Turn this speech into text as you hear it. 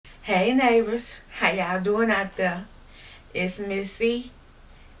Hey neighbors, how y'all doing out there? It's Miss C,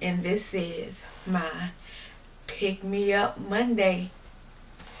 and this is my Pick Me Up Monday.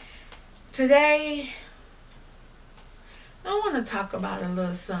 Today, I want to talk about a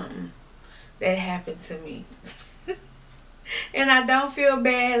little something that happened to me. And I don't feel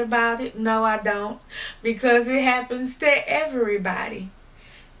bad about it. No, I don't. Because it happens to everybody.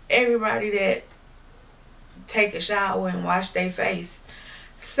 Everybody that take a shower and wash their face.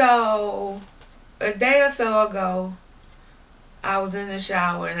 So, a day or so ago, I was in the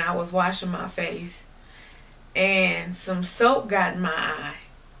shower and I was washing my face. And some soap got in my eye.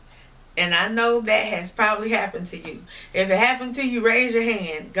 And I know that has probably happened to you. If it happened to you, raise your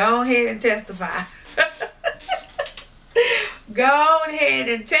hand. Go ahead and testify. Go ahead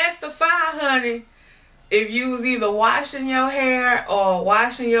and testify, honey. If you was either washing your hair or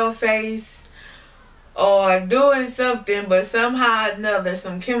washing your face or doing something, but somehow or another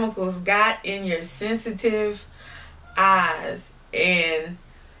some chemicals got in your sensitive eyes. And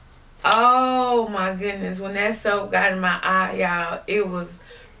oh my goodness, when that soap got in my eye, y'all, it was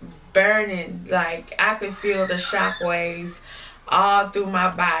burning. Like I could feel the shock waves all through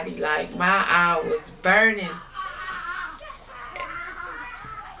my body. Like my eye was burning.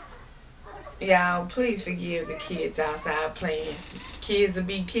 Y'all, please forgive the kids outside playing. Kids will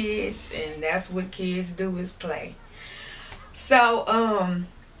be kids, and that's what kids do, is play. So,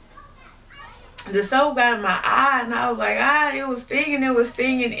 the soap got in my eye, and I was like, it was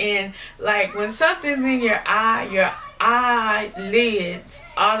stinging, and like when something's in your eyelids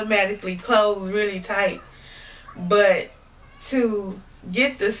automatically close really tight. But to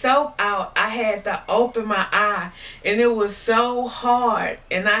get the soap out, I had to open my eye, and it was so hard,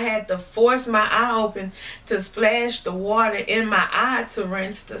 and I had to force my eye open to splash the water in my eye to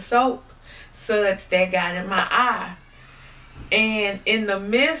rinse the soap suds that got in my eye. And in the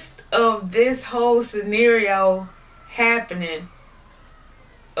midst of this whole scenario happening,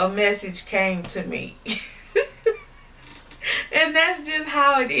 a message came to me. And that's just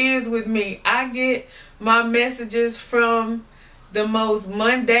how it is with me. I get my messages from the most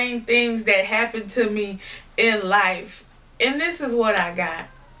mundane things that happen to me in life. And this is what I got.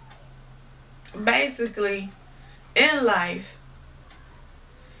 Basically, in life,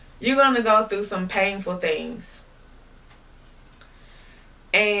 you're going to go through some painful things.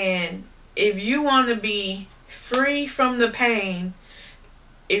 And if you want to be free from the pain,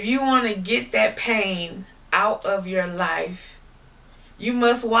 if you want to get that pain out of your life, you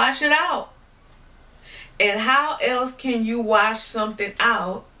must wash it out. And how else can you wash something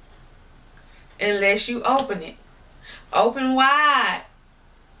out unless you open it? Open wide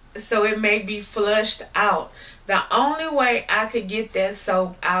so it may be flushed out. The only way I could get that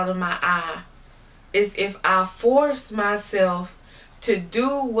soap out of my eye is if I forced myself to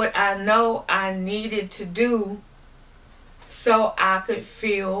do what I know I needed to do so I could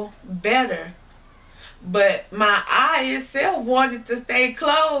feel better. But my eye itself wanted to stay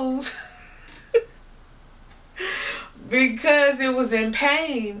closed. Because it was in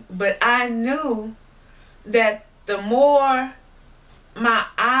pain. But I knew that the more my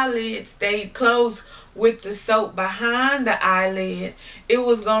eyelid stayed closed with the soap behind the eyelid, it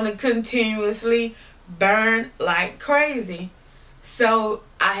was going to continuously burn like crazy. So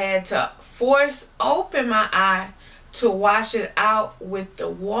I had to force open my eye to wash it out with the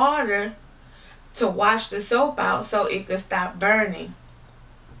water, to wash the soap out so it could stop burning.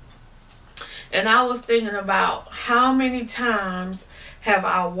 And I was thinking about how many times have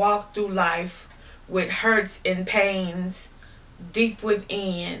I walked through life with hurts and pains deep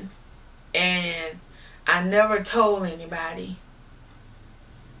within, and I never told anybody.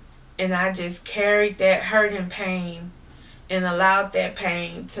 And I just carried that hurt and pain and allowed that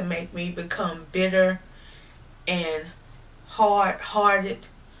pain to make me become bitter and hard-hearted.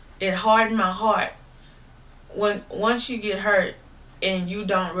 It hardened my heart. Once you get hurt and you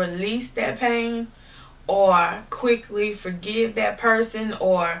don't release that pain or quickly forgive that person,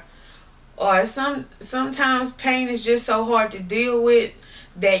 or sometimes pain is just so hard to deal with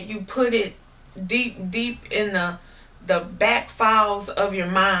that you put it deep in the back files of your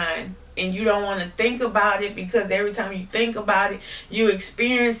mind, and you don't want to think about it, because every time you think about it, you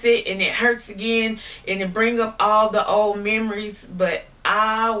experience it and it hurts again, and it brings up all the old memories. But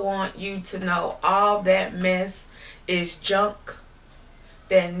I want you to know all that mess is junk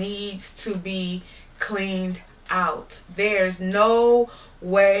that needs to be cleaned out. There's no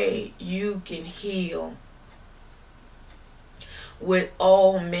way you can heal with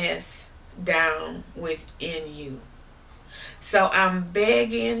old mess down within you. So I'm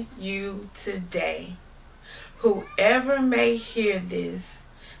begging you today, whoever may hear this,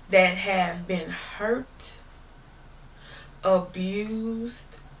 that have been hurt, abused,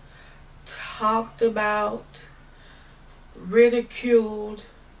 talked about, ridiculed,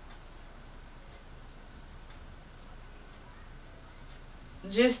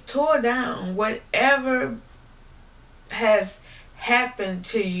 just tore down, whatever has happened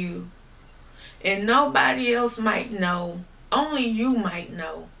to you, and nobody else might know, only you might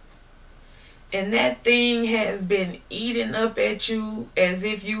know. And that thing has been eating up at you as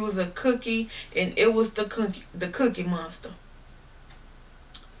if you was a cookie and it was the cookie monster.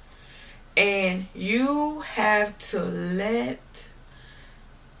 And you have to let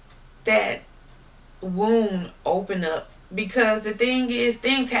that wound open up. Because the thing is,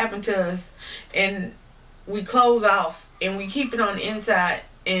 things happen to us and we close off and we keep it on the inside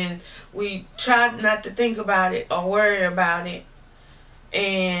and we try not to think about it or worry about it.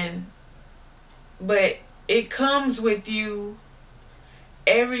 But it comes with you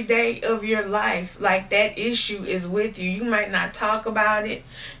every day of your life. Like, that issue is with you. You might not talk about it.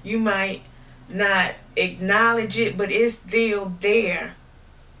 You might not acknowledge it, but it's still there.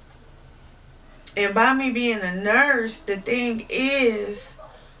 And by me being a nurse, the thing is,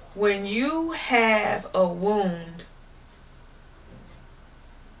 when you have a wound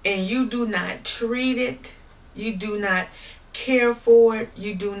and you do not treat it, you do not care for it,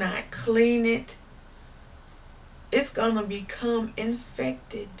 you do not clean it, it's going to become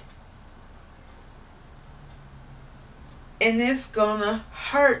infected. And it's going to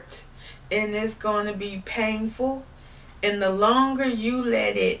hurt. And it's going to be painful. And the longer you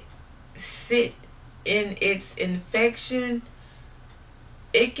let it sit in its infection,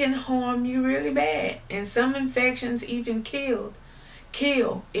 it can harm you really bad. And some infections even kill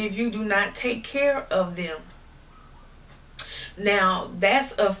if you do not take care of them. Now,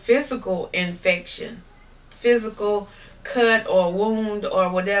 that's a physical infection. Physical cut or wound or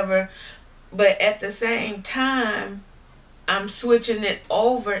whatever. But at the same time, I'm switching it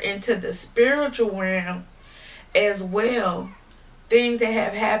over into the spiritual realm as well. Things that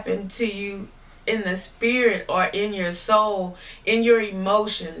have happened to you in the spirit or in your soul, in your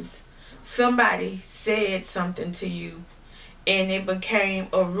emotions. Somebody said something to you and it became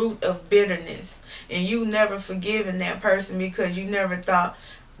a root of bitterness. And you never forgiven that person because you never thought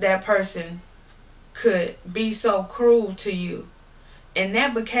that person could be so cruel to you. And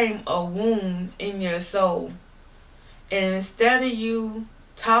that became a wound in your soul. And instead of you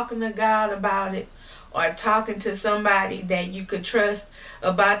talking to God about it or talking to somebody that you could trust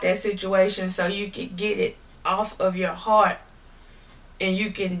about that situation so you could get it off of your heart and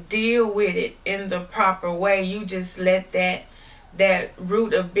you can deal with it in the proper way, you just let that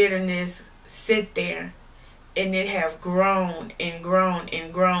root of bitterness sit there. And it have grown and grown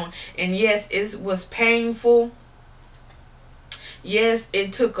and grown. And yes, it was painful. Yes,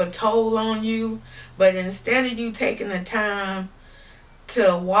 it took a toll on you. But instead of you taking the time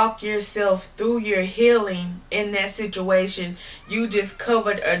to walk yourself through your healing in that situation, you just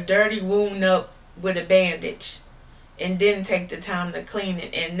covered a dirty wound up with a bandage and didn't take the time to clean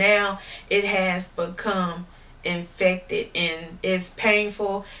it. And now it has become infected and it's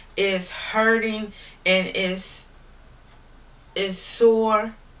painful, it's hurting, and it's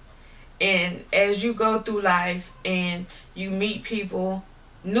sore. And as you go through life and you meet people,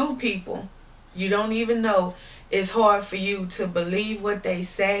 new people you don't even know, it's hard for you to believe what they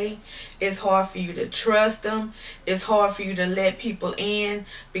say. It's hard for you to trust them. It's hard for you to let people in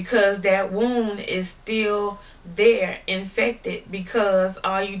because that wound is still there, infected, because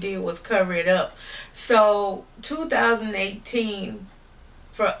all you did was cover it up. So 2018,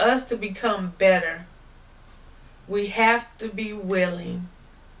 for us to become better, we have to be willing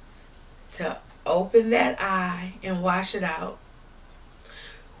to open that eye and wash it out.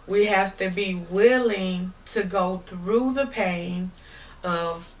 We have to be willing to go through the pain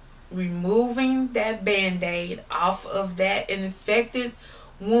of removing that band-aid off of that infected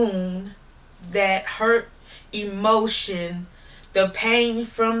wound, that hurt emotion, the pain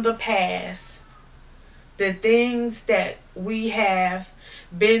from the past, the things that we have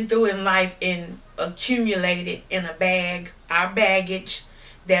been through in life and accumulated in a bag, our baggage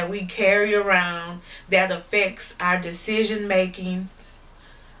that we carry around that affects our decision making,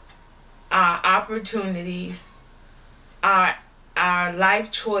 our opportunities, our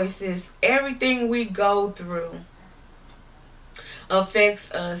life choices. Everything we go through affects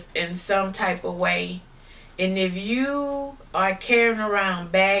us in some type of way. And if you are carrying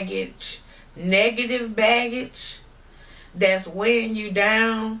around baggage, negative baggage, that's weighing you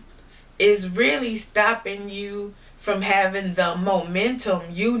down, is really stopping you from having the momentum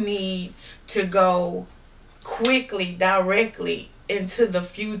you need to go quickly, directly into the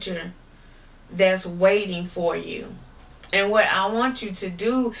future that's waiting for you. And what I want you to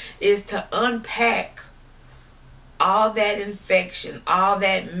do is to unpack all that infection, all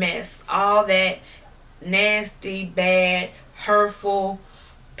that mess, all that nasty, bad, hurtful,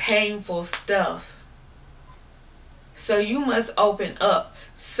 painful stuff. So you must open up.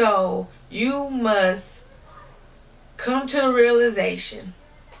 So you must come to the realization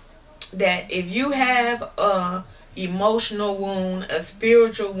that if you have a emotional wound, a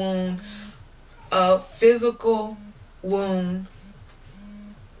spiritual wound, a physical wound,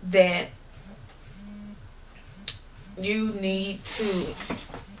 that you need to,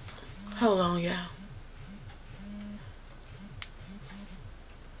 hold on y'all,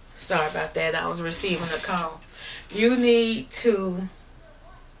 sorry about that, I was receiving a call. You need to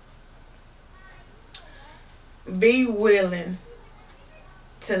be willing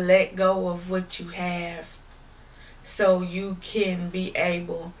to let go of what you have so you can be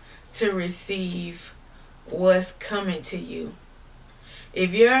able to receive what's coming to you.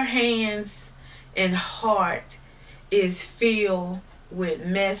 If your hands and heart is filled with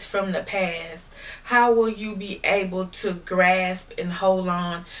mess from the past, how will you be able to grasp and hold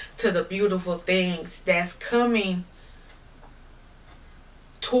on to the beautiful things that's coming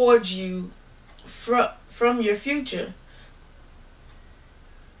towards you from your future?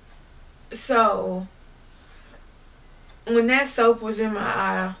 So when that soap was in my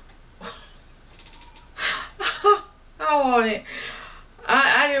eye,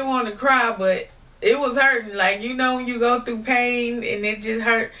 I didn't want to cry, but it was hurting. Like, you know, when you go through pain and it just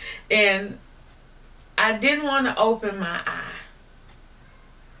hurt. And I didn't want to open my eye,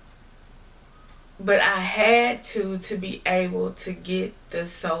 but I had to be able to get the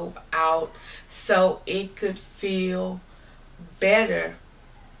soap out so it could feel better.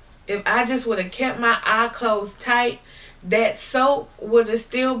 If I just would have kept my eye closed tight, that soap would have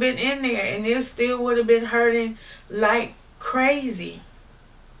still been in there and it still would have been hurting like crazy.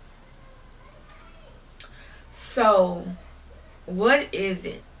 So, what is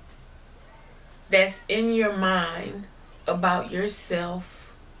it that's in your mind about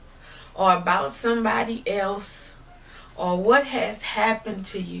yourself or about somebody else, or what has happened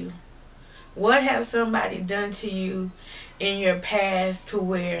to you? What have somebody done to you in your past to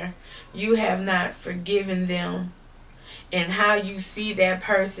where you have not forgiven them, and how you see that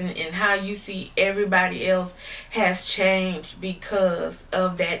person and how you see everybody else has changed because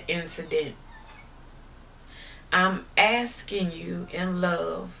of that incident? I'm asking you in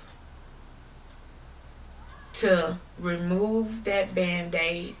love to remove that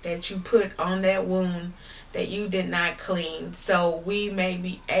band-aid that you put on that wound that you did not clean, so we may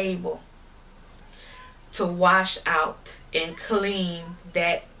be able to wash out and clean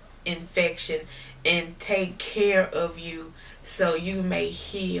that infection and take care of you so you may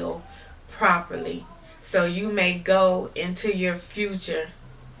heal properly, so you may go into your future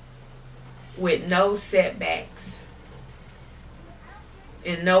with no setbacks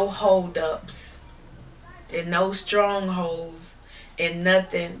and no holdups and no strongholds and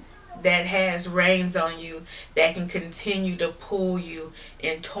nothing that has reins on you that can continue to pull you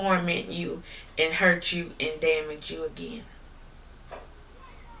and torment you and hurt you and damage you again.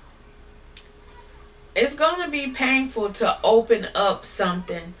 It's going to be painful to open up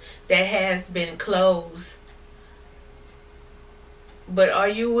something that has been closed. But are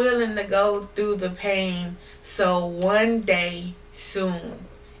you willing to go through the pain so one day soon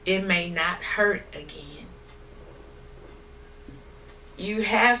it may not hurt again? You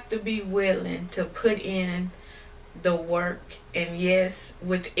have to be willing to put in the work. And yes,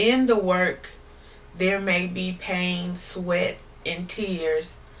 within the work, there may be pain, sweat, and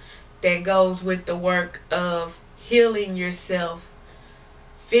tears that goes with the work of healing yourself,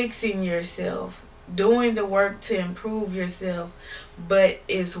 fixing yourself, doing the work to improve yourself, but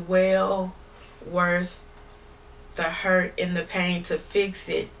it's well worth the hurt and the pain to fix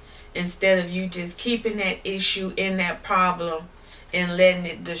it, instead of you just keeping that issue in that problem and letting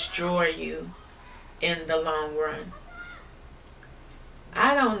it destroy you in the long run.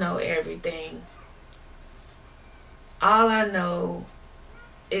 I don't know everything. All I know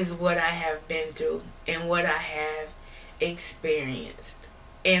is what I have been through and what I have experienced.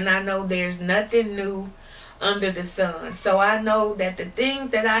 And I know there's nothing new under the sun. So I know that the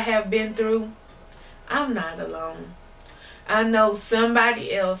things that I have been through, I'm not alone. I know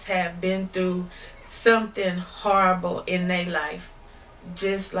somebody else have been through something horrible in their life,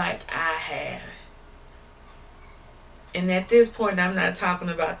 just like I have. And at this point, I'm not talking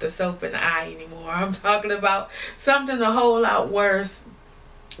about the soap in the eye anymore. I'm talking about something a whole lot worse.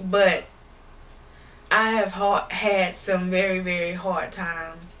 But I have had some very, very hard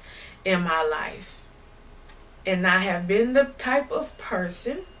times in my life. And I have been the type of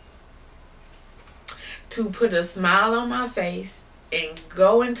person to put a smile on my face and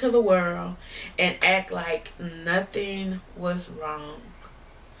go into the world and act like nothing was wrong,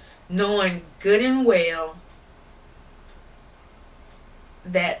 knowing good and well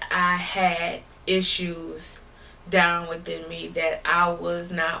that I had issues down within me that I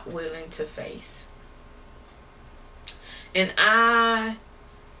was not willing to face. And I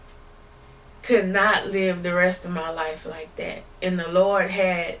could not live the rest of my life like that. And the Lord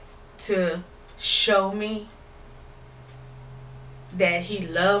had to show me that He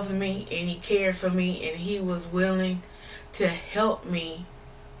loved me and He cared for me and He was willing to help me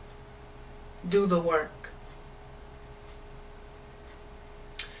do the work.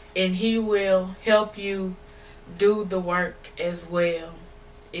 And He will help you do the work as well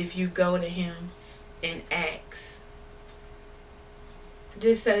if you go to Him and ask.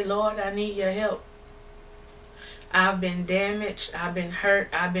 Just say, Lord, I need your help. I've been damaged. I've been hurt.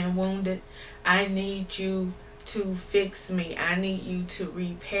 I've been wounded. I need you to fix me. I need you to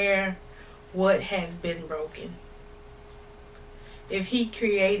repair what has been broken. If He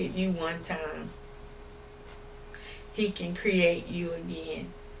created you one time, He can create you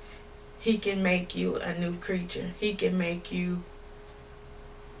again. He can make you a new creature. He can make you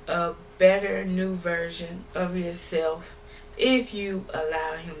a better new version of yourself if you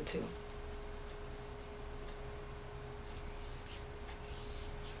allow Him to.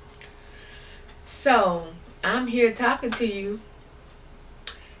 So, I'm here talking to you,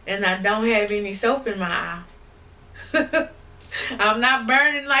 and I don't have any soap in my eye. I'm not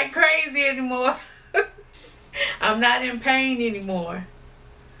burning like crazy anymore. I'm not in pain anymore.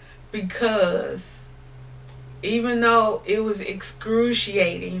 Because even though it was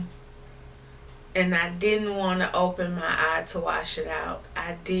excruciating and I didn't want to open my eye to wash it out,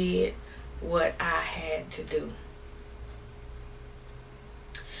 I did what I had to do.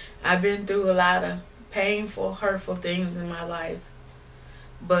 I've been through a lot of painful, hurtful things in my life.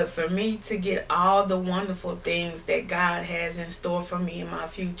 But for me to get all the wonderful things that God has in store for me in my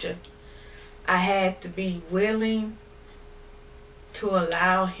future, I had to be willing to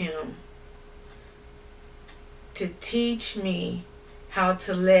allow Him to teach me how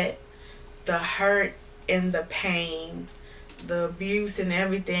to let the hurt and the pain, the abuse and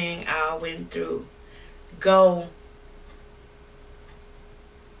everything I went through go,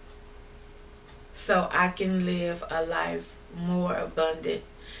 so I can live a life more abundant.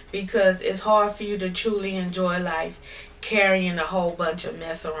 Because it's hard for you to truly enjoy life carrying a whole bunch of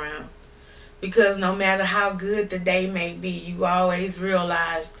mess around. Because no matter how good the day may be, you always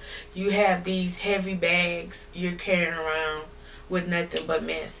realize you have these heavy bags you're carrying around with nothing but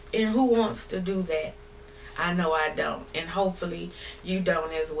mess. And who wants to do that? I know I don't. And hopefully you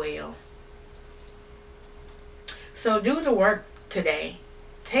don't as well. So do the work today.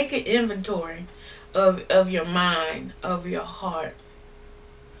 Take an inventory of your mind, of your heart,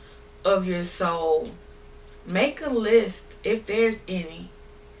 of your soul. Make a list, if there's any,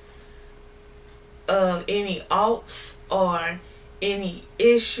 of any oughts or any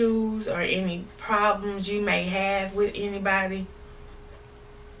issues or any problems you may have with anybody,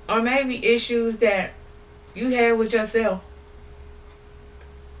 or maybe issues that you have with yourself.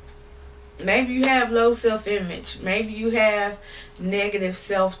 Maybe you have low self-image. Maybe you have negative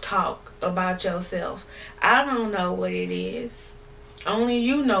self-talk about yourself. I don't know what it is. Only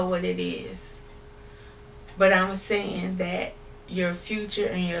you know what it is. But I'm saying that your future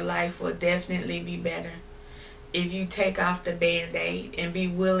and your life will definitely be better if you take off the Band-Aid and be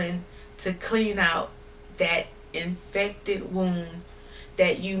willing to clean out that infected wound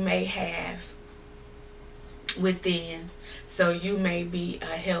that you may have within, so you may be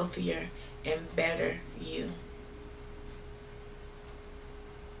a healthier and better you.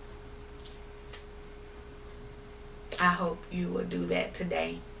 I hope you will do that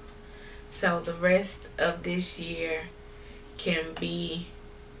today, so the rest of this year can be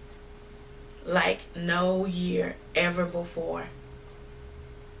like no year ever before.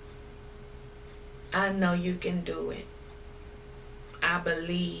 I know you can do it. I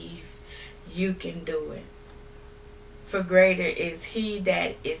believe you can do it. For greater is He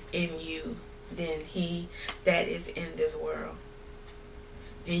that is in you than he that is in this world.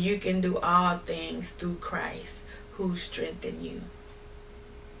 And you can do all things through Christ who strengthens you.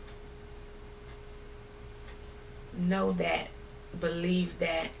 Know that. Believe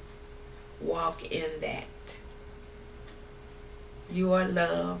that. Walk in that. You are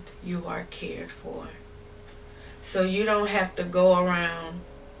loved. You are cared for. So you don't have to go around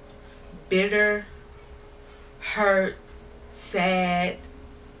bitter hurt, sad,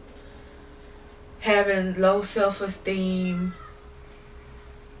 having low self-esteem,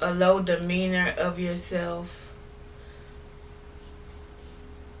 a low demeanor of yourself,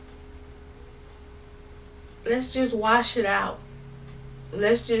 let's just wash it out.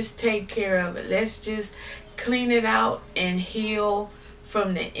 Let's just take care of it. Let's just clean it out and heal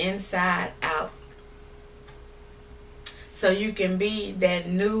from the inside out. So you can be that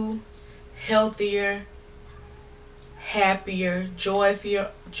new, healthier, happier,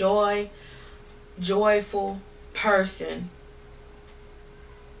 joyful person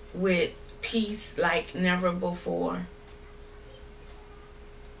with peace like never before.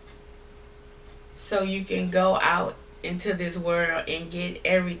 So you can go out into this world and get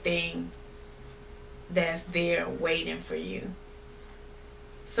everything that's there waiting for you.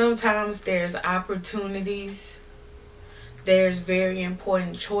 Sometimes there's opportunities. There's very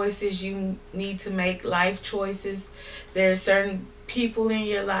important choices you need to make, life choices. There's certain people in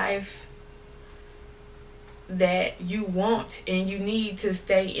your life that you want and you need to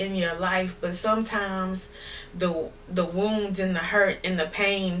stay in your life, but sometimes the wounds and the hurt and the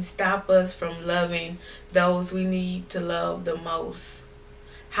pain stop us from loving those we need to love the most,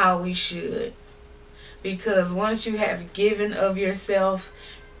 how we should. Because once you have given of yourself,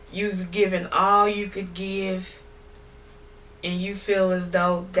 you've given all you could give, and you feel as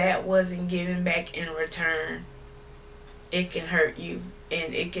though that wasn't given back in return, it can hurt you,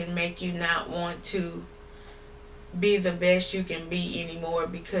 and it can make you not want to be the best you can be anymore,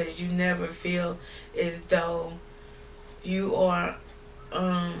 because you never feel as though you are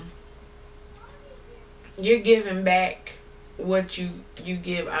you're giving back what you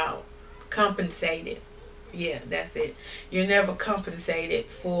give out, compensated. Yeah, that's it. You're never compensated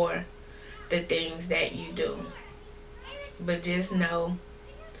for the things that you do. But just know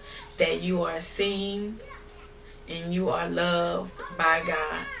that you are seen and you are loved by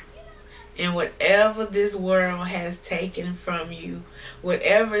God. And whatever this world has taken from you,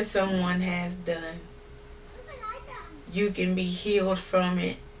 whatever someone has done, you can be healed from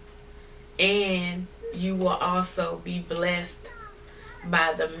it, and you will also be blessed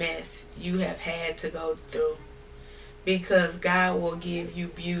by the mess you have had to go through, because God will give you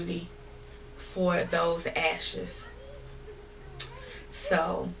beauty for those ashes.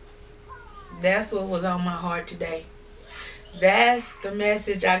 So that's what was on my heart today. That's the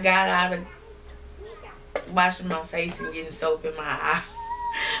message I got out of washing my face and getting soap in my eye.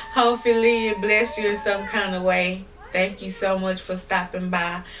 Hopefully it blessed you in some kind of way. Thank you so much for stopping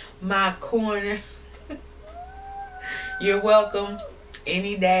by my corner. You're welcome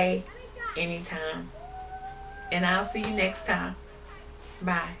any day, anytime. And I'll see you next time.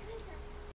 Bye.